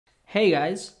Hey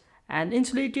guys, an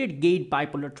insulated gate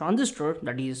bipolar transistor,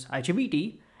 that is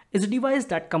IGBT, is a device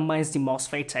that combines the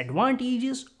MOSFET's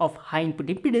advantages of high input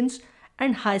impedance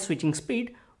and high switching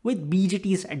speed with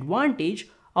BJT's advantage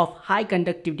of high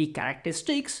conductivity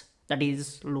characteristics, that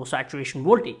is low saturation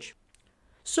voltage.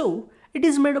 So, it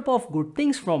is made up of good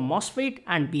things from MOSFET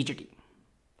and BJT.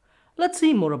 Let's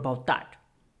see more about that.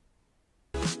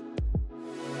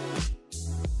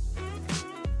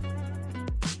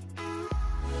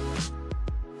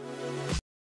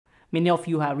 Many of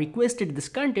you have requested this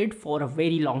content for a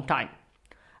very long time.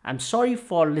 I'm sorry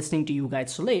for listening to you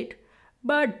guys so late,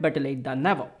 but better late than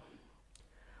never.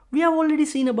 We have already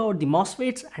seen about the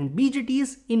MOSFETs and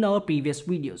BJTs in our previous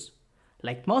videos.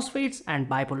 Like MOSFETs and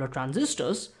bipolar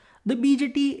transistors, the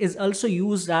BJT is also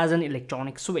used as an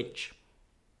electronic switch.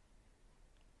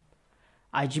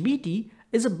 IGBT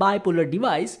is a bipolar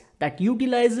device that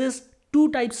utilizes two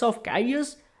types of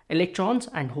carriers, electrons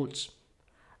and holes.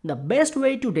 The best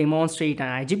way to demonstrate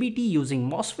an IGBT using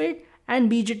MOSFET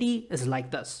and BJT is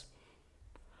like this.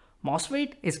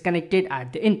 MOSFET is connected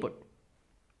at the input.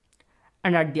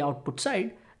 And at the output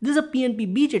side, there is a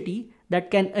PNP BJT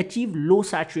that can achieve low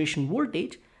saturation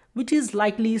voltage, which is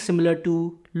likely similar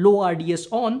to low RDS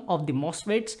on of the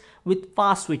MOSFETs with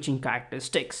fast switching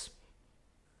characteristics.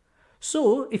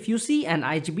 So, if you see an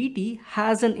IGBT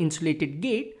has an insulated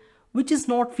gate which is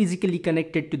not physically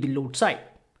connected to the load side.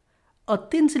 A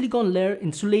thin silicon layer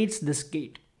insulates this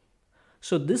gate.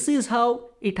 So this is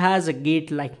how it has a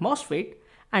gate like MOSFET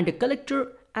and a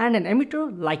collector and an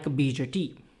emitter like a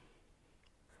BJT.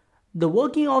 The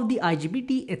working of the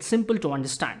IGBT is simple to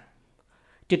understand.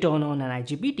 To turn on an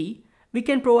IGBT, we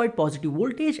can provide positive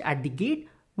voltage at the gate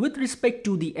with respect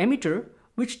to the emitter,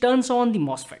 which turns on the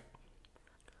MOSFET.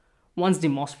 Once the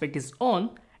MOSFET is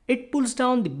on, it pulls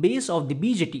down the base of the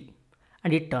BJT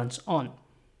and it turns on.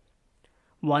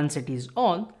 Once it is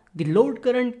on, the load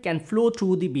current can flow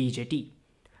through the BJT.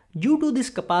 Due to this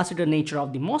capacitor nature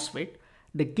of the MOSFET,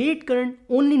 the gate current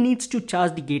only needs to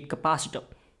charge the gate capacitor.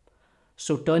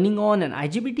 So turning on an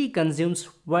IGBT consumes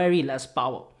very less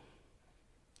power.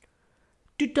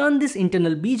 To turn this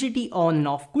internal BJT on and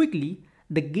off quickly,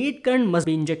 the gate current must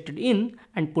be injected in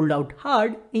and pulled out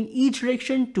hard in each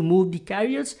direction to move the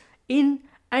carriers in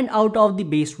and out of the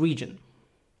base region.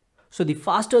 So the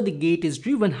faster the gate is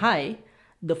driven high,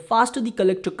 the faster the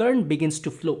collector current begins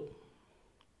to flow.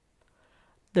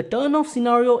 The turn-off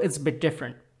scenario is a bit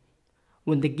different.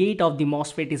 When the gate of the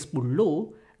MOSFET is pulled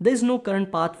low, there is no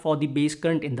current path for the base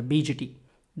current in the BJT.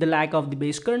 The lack of the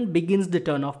base current begins the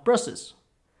turn-off process.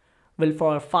 Well,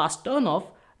 for a fast turn-off,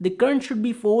 the current should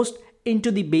be forced into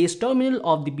the base terminal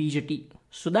of the BJT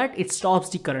so that it stops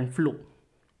the current flow.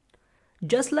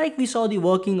 Just like we saw the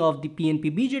working of the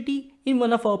PNP BJT in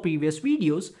one of our previous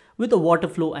videos with a water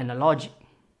flow analogy.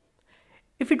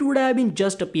 If it would have been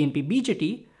just a PNP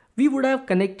BJT, we would have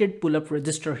connected pull-up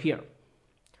resistor here.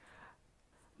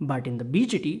 But in the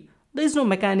BJT, there is no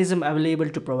mechanism available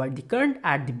to provide the current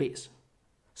at the base.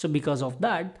 So because of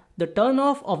that, the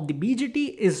turn-off of the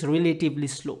BJT is relatively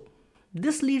slow.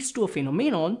 This leads to a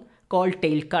phenomenon called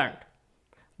tail current,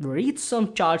 where there is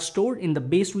some charge stored in the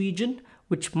base region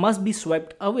which must be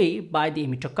swept away by the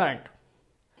emitter current.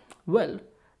 Well,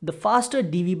 the faster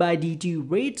dV by dt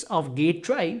rates of gate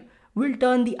drive will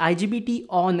turn the IGBT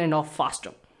on and off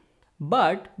faster.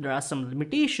 But there are some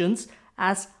limitations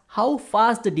as how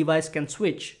fast the device can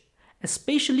switch,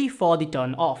 especially for the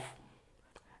turn off.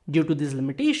 Due to these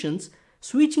limitations,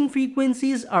 switching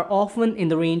frequencies are often in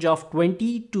the range of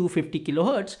 20 to 50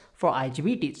 kHz for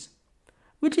IGBTs,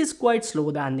 which is quite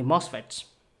slow than the MOSFETs.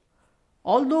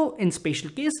 Although in special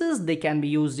cases they can be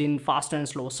used in faster and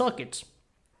slower circuits.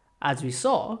 As we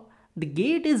saw, the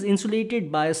gate is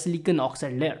insulated by a silicon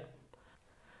oxide layer.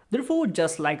 Therefore,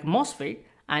 just like MOSFET,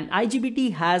 an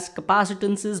IGBT has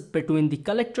capacitances between the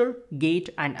collector, gate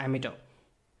and emitter.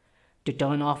 To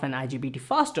turn off an IGBT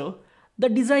faster, the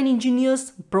design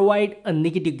engineers provide a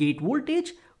negative gate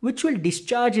voltage which will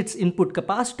discharge its input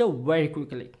capacitor very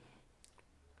quickly.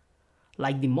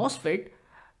 Like the MOSFET,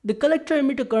 the collector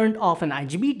emitter current of an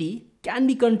IGBT can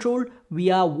be controlled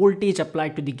via voltage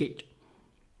applied to the gate.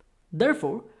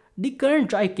 Therefore, the current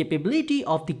drive capability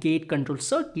of the gate control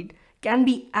circuit can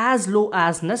be as low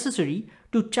as necessary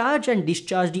to charge and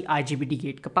discharge the IGBT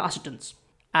gate capacitance.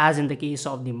 As in the case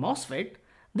of the MOSFET,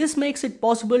 this makes it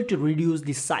possible to reduce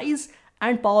the size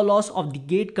and power loss of the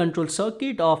gate control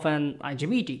circuit of an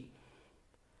IGBT.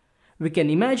 We can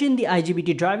imagine the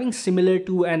IGBT driving similar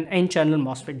to an N-channel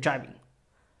MOSFET driving.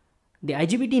 The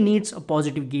IGBT needs a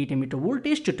positive gate emitter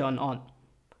voltage to turn on.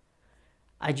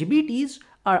 IGBTs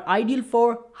are ideal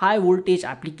for high voltage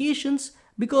applications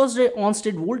because their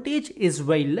on-state voltage is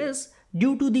very less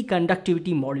due to the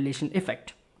conductivity modulation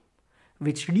effect,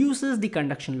 which reduces the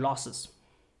conduction losses.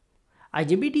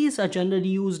 IGBTs are generally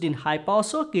used in high-power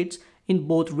circuits in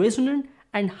both resonant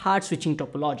and hard switching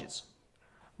topologies.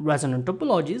 Resonant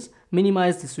topologies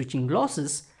minimize the switching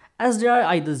losses as they are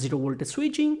either zero voltage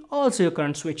switching or zero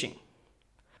current switching.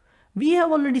 We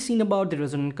have already seen about the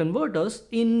resonant converters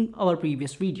in our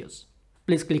previous videos.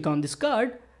 Please click on this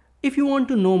card if you want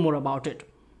to know more about it.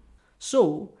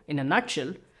 So, in a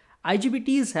nutshell,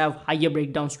 IGBTs have higher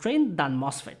breakdown strength than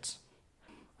MOSFETs.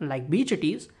 Like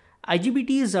BJTs,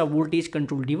 IGBTs are voltage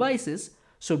controlled devices,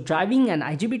 so driving an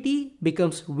IGBT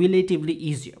becomes relatively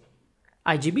easier.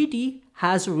 IGBT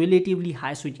has relatively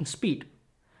high switching speed,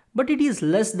 but it is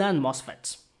less than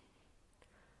MOSFETs.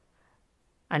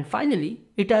 And finally,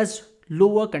 it has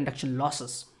lower conduction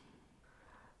losses.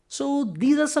 So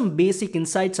these are some basic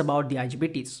insights about the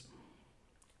IGBTs.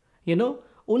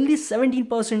 Only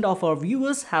 17% of our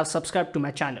viewers have subscribed to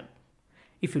my channel.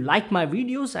 If you like my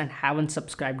videos and haven't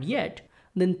subscribed yet,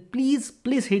 then please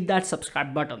hit that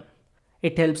subscribe button.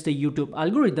 It helps the YouTube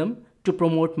algorithm to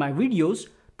promote my videos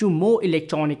to more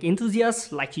electronic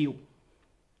enthusiasts like you.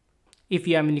 If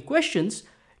you have any questions,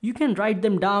 you can write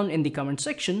them down in the comment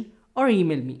section or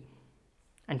email me.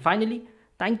 And finally,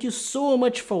 thank you so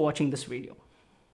much for watching this video.